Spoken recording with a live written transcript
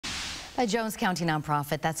A Jones County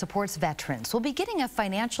nonprofit that supports veterans will be getting a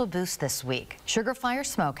financial boost this week. Sugar Fire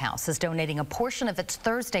Smokehouse is donating a portion of its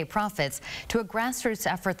Thursday profits to a grassroots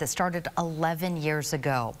effort that started 11 years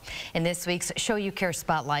ago. In this week's Show You Care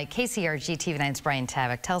Spotlight, KCRG TV9's Brian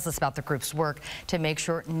Tabak tells us about the group's work to make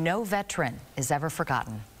sure no veteran is ever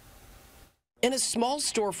forgotten. In a small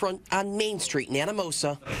storefront on Main Street in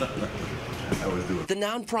Anamosa, the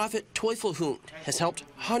nonprofit Teufelhund has helped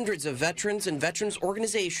hundreds of veterans and veterans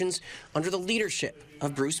organizations under the leadership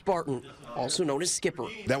of Bruce Barton, also known as Skipper.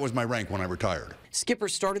 That was my rank when I retired. Skipper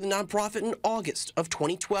started the nonprofit in August of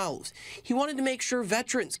 2012. He wanted to make sure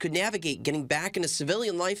veterans could navigate getting back into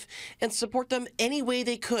civilian life and support them any way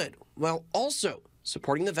they could, while also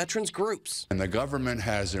supporting the veterans groups. And the government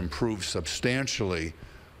has improved substantially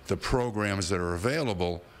the programs that are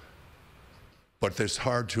available, but it's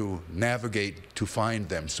hard to navigate to find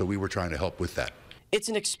them, so we were trying to help with that. It's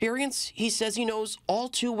an experience he says he knows all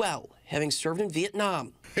too well, having served in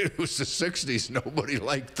Vietnam. It was the 60s. Nobody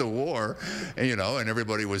liked the war, and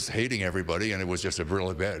everybody was hating everybody, and it was just a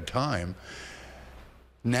really bad time.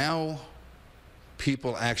 Now,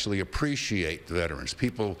 people actually appreciate the veterans.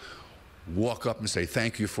 People walk up and say,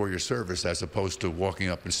 thank you for your service, as opposed to walking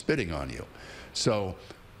up and spitting on you. So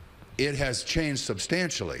it has changed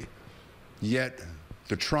substantially. Yet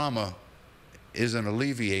the trauma isn't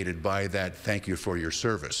alleviated by that thank you for your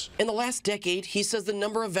service. In the last decade, he says the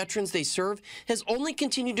number of veterans they serve has only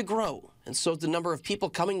continued to grow, and so the number of people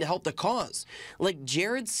coming to help the cause, like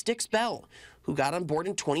Jared Sticks Bell, who got on board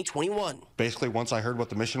in 2021. Basically, once I heard what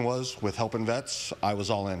the mission was with helping vets, I was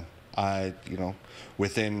all in.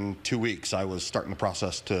 Within 2 weeks, I was starting the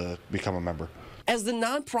process to become a member. As the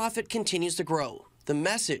nonprofit continues to grow, the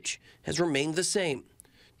message has remained the same,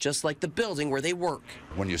 just like the building where they work.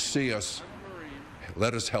 When you see us,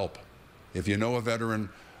 let us help. If you know a veteran,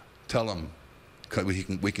 tell them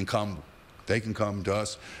we can come, they can come to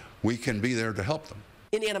us. We can be there to help them.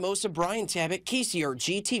 In Anamosa, Brian Tabak,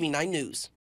 KCRG TV9 News.